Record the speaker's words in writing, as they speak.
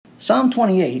Psalm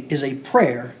 28 is a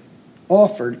prayer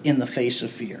offered in the face of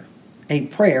fear. A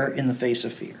prayer in the face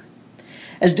of fear.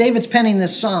 As David's penning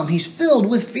this psalm, he's filled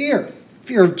with fear.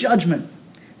 Fear of judgment,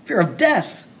 fear of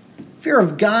death, fear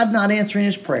of God not answering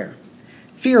his prayer,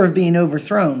 fear of being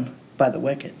overthrown by the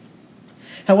wicked.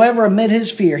 However, amid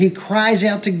his fear, he cries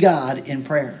out to God in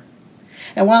prayer.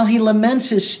 And while he laments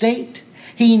his state,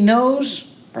 he knows,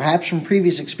 perhaps from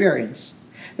previous experience,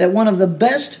 that one of the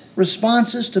best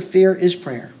responses to fear is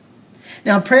prayer.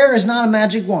 Now, prayer is not a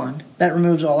magic wand that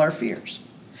removes all our fears,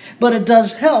 but it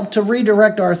does help to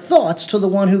redirect our thoughts to the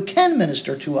one who can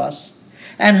minister to us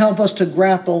and help us to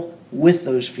grapple with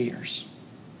those fears.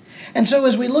 And so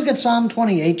as we look at Psalm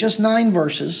 28, just 9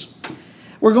 verses,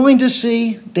 we're going to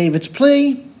see David's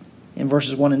plea in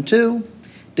verses 1 and 2,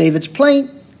 David's plaint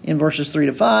in verses 3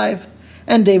 to 5,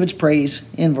 and David's praise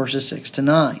in verses 6 to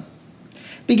 9.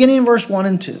 Beginning in verse 1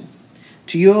 and 2.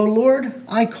 To you, O Lord,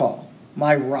 I call,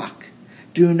 my rock.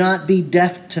 Do not be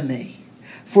deaf to me.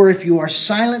 For if you are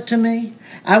silent to me,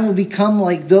 I will become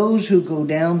like those who go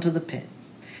down to the pit.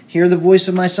 Hear the voice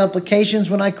of my supplications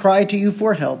when I cry to you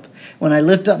for help, when I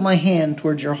lift up my hand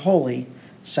towards your holy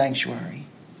sanctuary.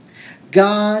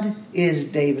 God is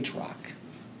David's rock.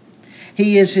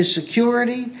 He is his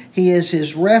security. He is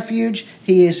his refuge.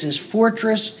 He is his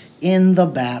fortress in the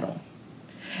battle.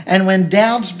 And when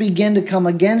doubts begin to come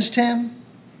against him,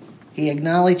 he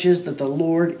acknowledges that the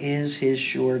Lord is his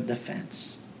sure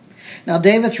defense. Now,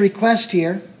 David's request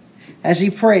here, as he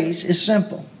prays, is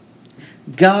simple.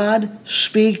 God,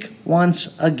 speak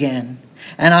once again,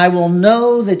 and I will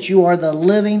know that you are the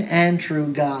living and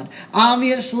true God.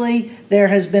 Obviously, there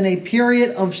has been a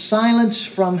period of silence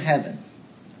from heaven.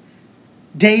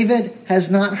 David has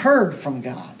not heard from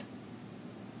God.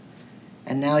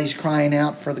 And now he's crying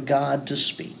out for the God to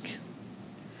speak.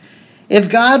 If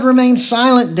God remains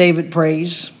silent, David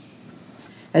prays,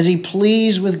 as he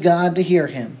pleads with God to hear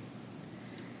him.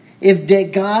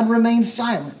 If God remains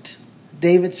silent,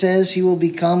 David says he will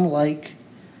become like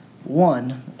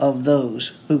one of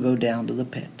those who go down to the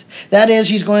pit. That is,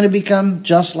 he's going to become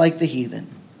just like the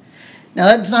heathen. Now,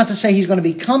 that's not to say he's going to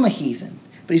become a heathen,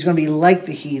 but he's going to be like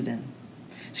the heathen.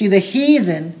 See, the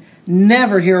heathen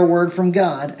never hear a word from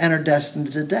God and are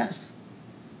destined to death.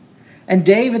 And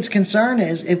David's concern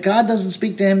is, if God doesn't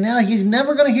speak to him now, he's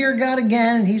never going to hear God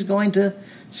again, and he's going to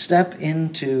step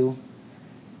into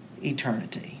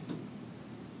eternity.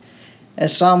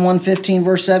 As Psalm 115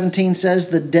 verse 17 says,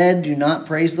 the dead do not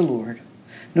praise the Lord,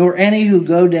 nor any who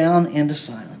go down into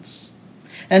silence.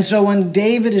 And so when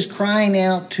David is crying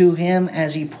out to him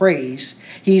as he prays,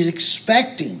 he's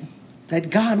expecting that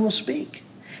God will speak.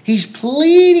 He's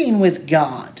pleading with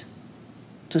God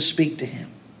to speak to him.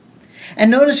 And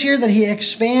notice here that he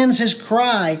expands his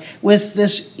cry with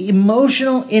this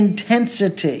emotional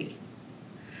intensity.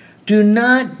 Do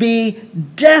not be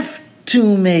deaf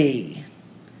to me.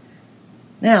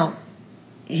 Now,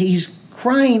 he's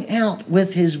crying out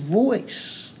with his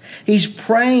voice. He's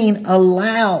praying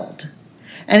aloud.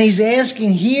 And he's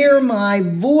asking, hear my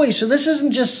voice. So this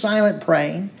isn't just silent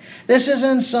praying. This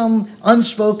isn't some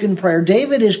unspoken prayer.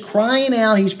 David is crying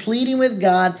out. He's pleading with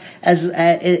God as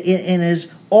in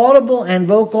his audible and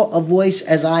vocal a voice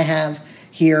as I have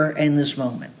here in this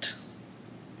moment.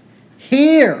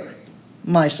 Hear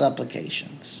my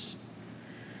supplications.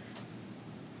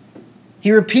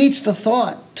 He repeats the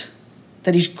thought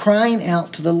that he's crying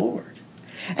out to the Lord.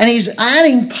 And he's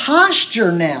adding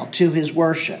posture now to his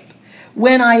worship.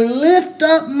 When I lift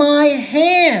up my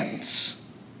hands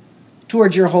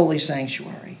towards your holy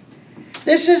sanctuary.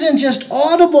 This isn't just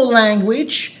audible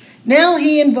language. Now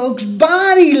he invokes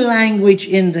body language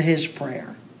into his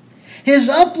prayer. His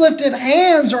uplifted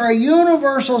hands are a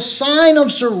universal sign of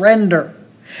surrender.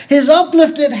 His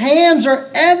uplifted hands are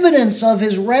evidence of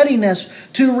his readiness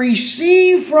to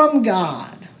receive from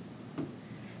God.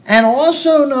 And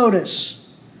also notice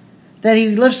that he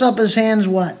lifts up his hands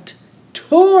what?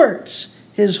 Towards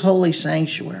his holy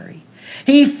sanctuary.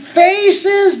 He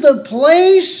faces the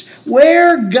place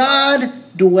where God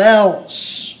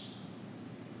dwells.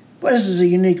 Well, this is a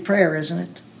unique prayer, isn't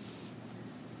it?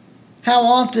 How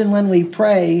often when we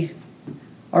pray,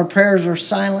 our prayers are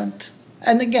silent?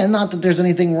 And again, not that there's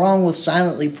anything wrong with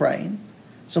silently praying.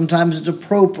 Sometimes it's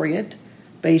appropriate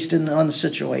based on the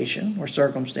situation or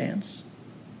circumstance.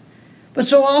 But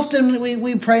so often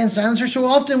we pray in silence, or so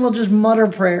often we'll just mutter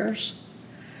prayers.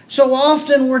 So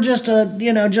often we're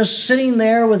just sitting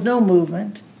there with no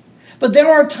movement. But there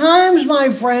are times, my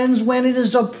friends, when it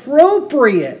is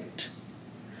appropriate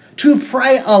to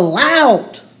pray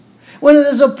aloud. When it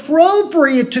is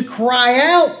appropriate to cry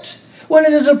out. when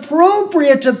it is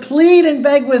appropriate to plead and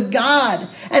beg with God.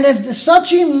 And if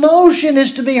such emotion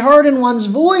is to be heard in one's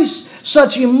voice,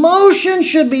 such emotion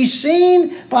should be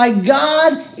seen by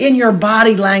God in your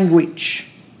body language.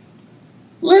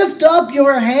 Lift up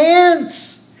your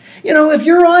hands. If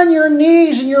you're on your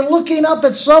knees and you're looking up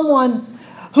at someone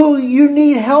who you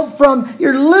need help from,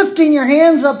 you're lifting your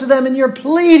hands up to them and you're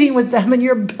pleading with them and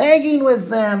you're begging with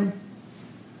them.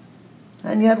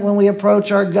 And yet when we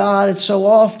approach our God, it's so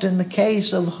often the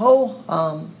case of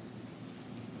ho-hum.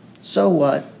 So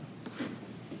what?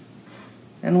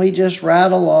 And we just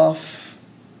rattle off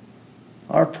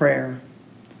our prayer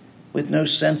with no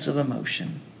sense of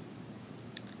emotion.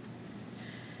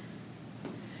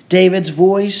 David's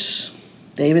voice,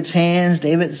 David's hands,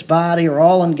 David's body are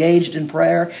all engaged in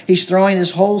prayer. He's throwing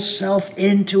his whole self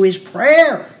into his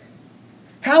prayer.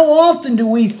 How often do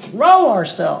we throw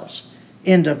ourselves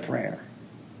into prayer?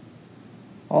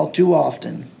 All too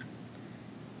often,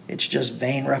 it's just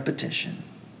vain repetition.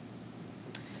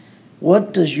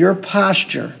 What does your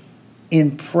posture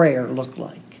in prayer look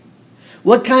like?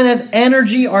 What kind of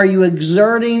energy are you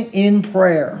exerting in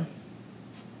prayer?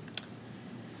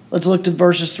 Let's look to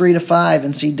verses 3-5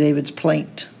 and see David's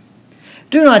plaint.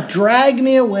 Do not drag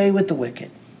me away with the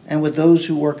wicked and with those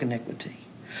who work iniquity,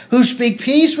 who speak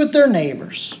peace with their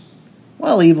neighbors,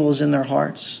 while evil is in their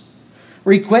hearts.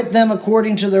 Requite them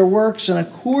according to their works and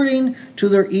according to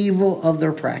their evil of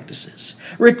their practices.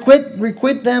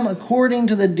 Requite them according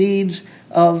to the deeds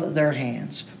of their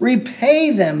hands. Repay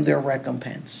them their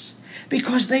recompense,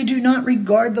 because they do not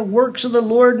regard the works of the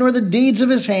Lord nor the deeds of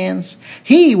his hands.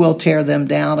 He will tear them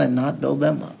down and not build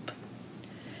them up.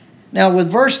 Now with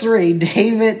verse 3,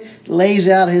 David lays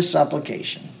out his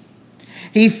supplication.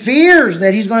 He fears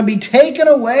that he's going to be taken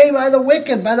away by the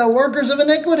wicked, by the workers of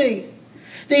iniquity.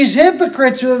 These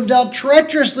hypocrites who have dealt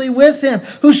treacherously with him,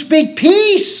 who speak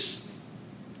peace,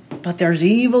 but there's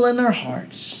evil in their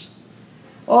hearts.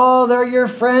 Oh, they're your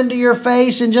friend to your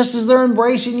face, and just as they're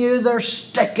embracing you, they're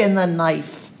sticking the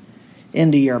knife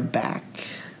into your back.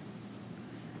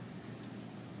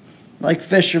 Like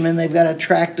fishermen, they've got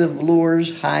attractive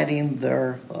lures hiding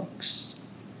their hooks.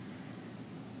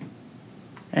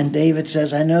 And David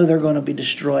says, I know they're going to be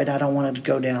destroyed. I don't want to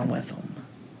go down with them.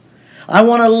 I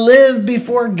want to live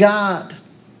before God,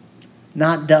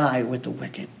 not die with the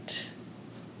wicked.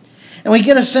 And we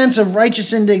get a sense of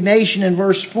righteous indignation in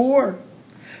verse 4.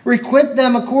 Requite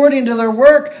them according to their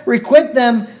work. Requite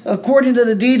them according to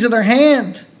the deeds of their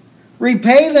hand.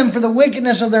 Repay them for the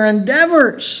wickedness of their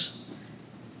endeavors.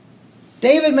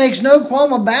 David makes no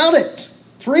qualm about it.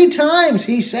 3 times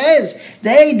he says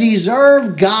they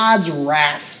deserve God's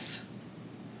wrath.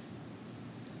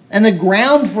 And the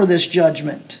ground for this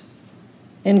judgment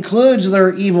includes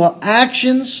their evil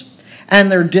actions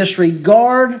and their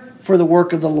disregard for the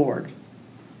work of the Lord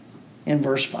in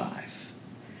verse 5.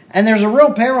 And there's a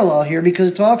real parallel here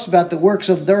because it talks about the works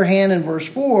of their hand in verse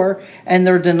 4 and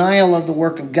their denial of the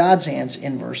work of God's hands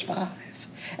in verse 5.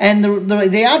 And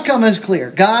the outcome is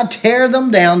clear. God, tear them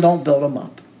down, don't build them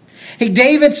up.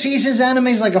 David sees his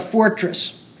enemies like a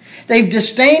fortress. They've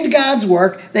disdained God's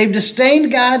work. They've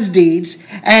disdained God's deeds.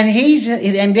 And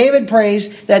David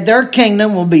prays that their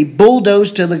kingdom will be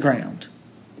bulldozed to the ground.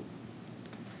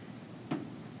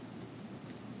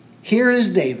 Here is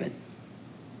David,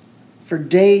 for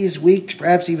days, weeks,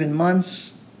 perhaps even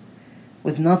months,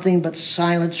 with nothing but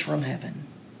silence from heaven,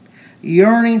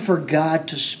 yearning for God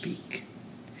to speak.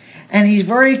 And he's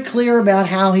very clear about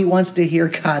how he wants to hear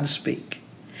God speak.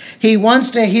 He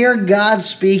wants to hear God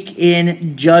speak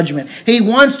in judgment. He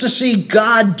wants to see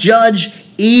God judge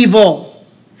evil.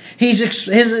 His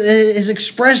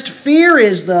expressed fear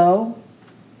is, though,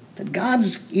 that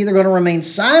God's either going to remain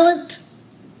silent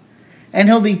and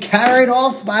he'll be carried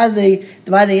off by the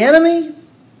enemy,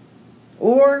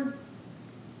 or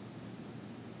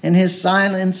in his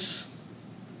silence,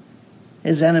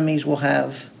 his enemies will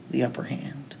have the upper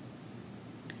hand.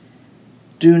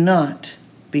 Do not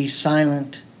be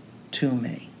silent to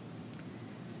me.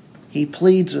 He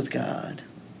pleads with God.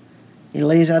 He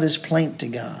lays out his plaint to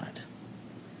God.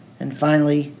 And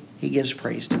finally, he gives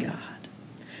praise to God.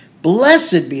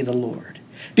 Blessed be the Lord,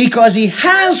 because he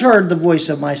has heard the voice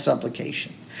of my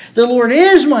supplication. The Lord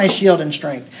is my shield and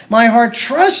strength. My heart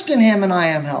trusts in him, and I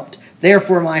am helped.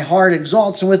 Therefore my heart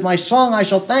exalts, and with my song I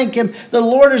shall thank him. The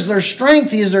Lord is their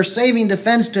strength. He is their saving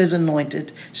defense to his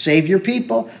anointed. Save your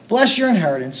people. Bless your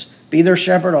inheritance. Be their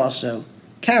shepherd also.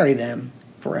 Carry them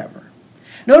forever.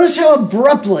 Notice how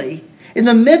abruptly, in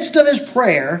the midst of his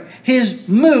prayer, his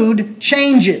mood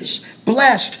changes.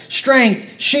 Blessed, strength,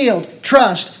 shield,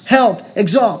 trust, help,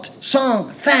 exalt,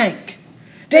 song, thank.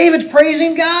 David's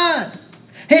praising God.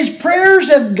 His prayers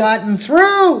have gotten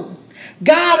through.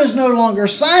 God is no longer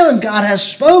silent. God has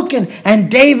spoken. And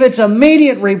David's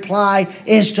immediate reply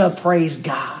is to praise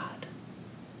God.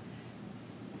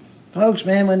 Folks,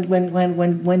 man,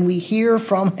 when we hear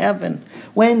from heaven,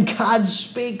 when God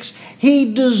speaks,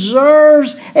 He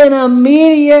deserves an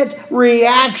immediate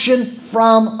reaction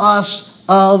from us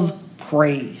of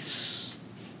praise.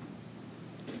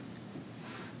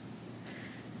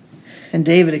 And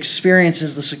David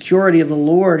experiences the security of the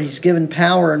Lord. He's given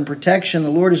power and protection. The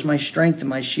Lord is my strength and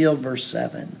my shield, verse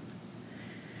 7.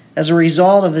 As a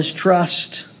result of his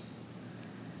trust,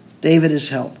 David is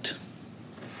helped.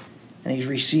 And he's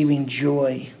receiving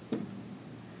joy.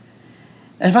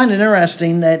 I find it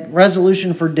interesting that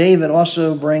resolution for David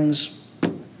also brings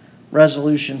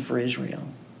resolution for Israel.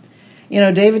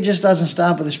 David just doesn't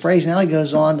stop with his praise. Now he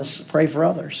goes on to pray for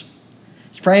others.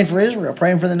 He's praying for Israel,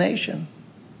 praying for the nation.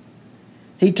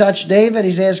 He touched David.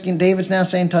 He's asking, David's now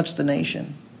saying, touch the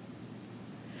nation.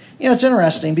 It's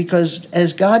interesting because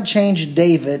as God changed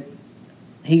David,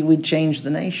 He would change the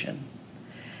nation.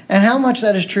 And how much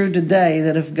that is true today,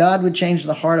 that if God would change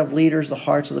the heart of leaders, the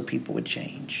hearts of the people would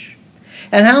change.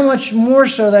 And how much more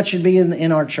so that should be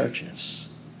in our churches.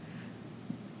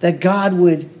 That God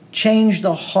would change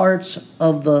the hearts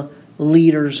of the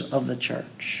leaders of the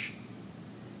church.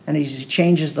 And as He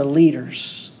changes the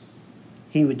leaders,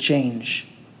 He would change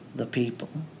the people.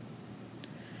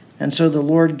 And so the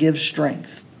Lord gives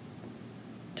strength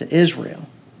to Israel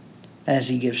as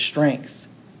He gives strength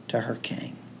to her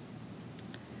king.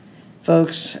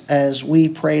 Folks, as we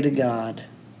pray to God,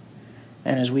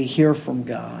 and as we hear from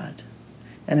God,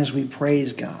 and as we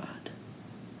praise God,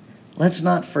 let's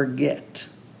not forget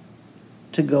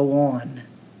to go on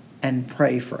and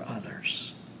pray for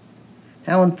others.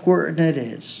 How important it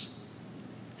is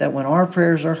that when our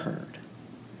prayers are heard,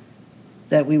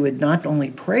 that we would not only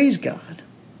praise God,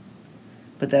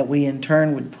 but that we in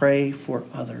turn would pray for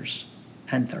others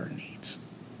and their needs.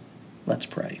 Let's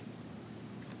pray.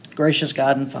 Gracious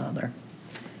God and Father,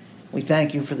 we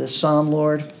thank You for this psalm,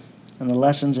 Lord, and the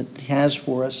lessons it has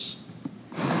for us.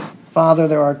 Father,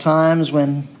 there are times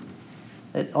when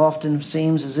it often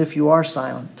seems as if You are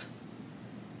silent.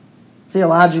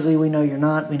 Theologically, we know You're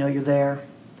not. We know You're there.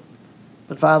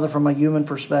 But Father, from a human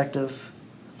perspective,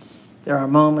 there are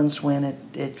moments when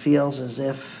it feels as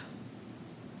if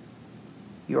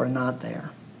You are not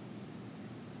there.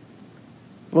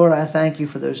 Lord, I thank You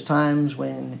for those times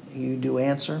when You do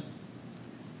answer.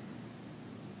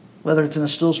 Whether it's in a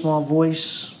still small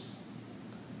voice,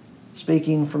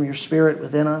 speaking from Your Spirit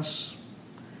within us,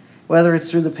 whether it's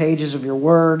through the pages of Your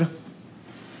Word,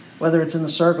 whether it's in the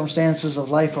circumstances of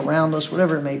life around us,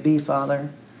 whatever it may be, Father.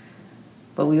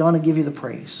 But we want to give You the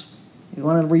praise. We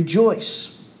want to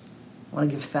rejoice. We want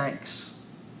to give thanks.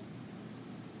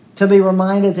 To be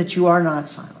reminded that You are not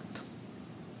silent.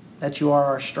 That You are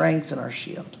our strength and our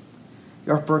shield.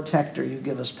 You're our protector. You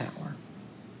give us power.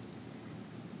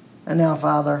 And now,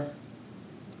 Father,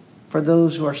 for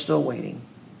those who are still waiting,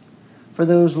 for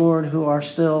those, Lord, who are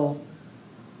still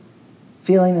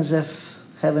feeling as if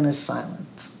heaven is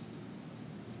silent,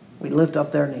 we lift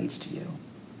up their needs to You.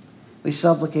 We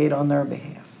supplicate on their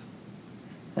behalf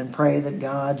and pray that,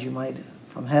 God, You might,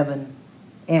 from heaven,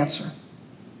 answer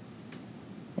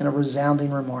in a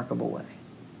resounding, remarkable way,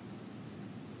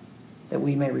 that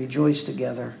we may rejoice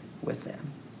together with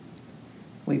them.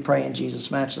 We pray in Jesus'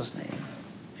 matchless name.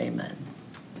 Amen.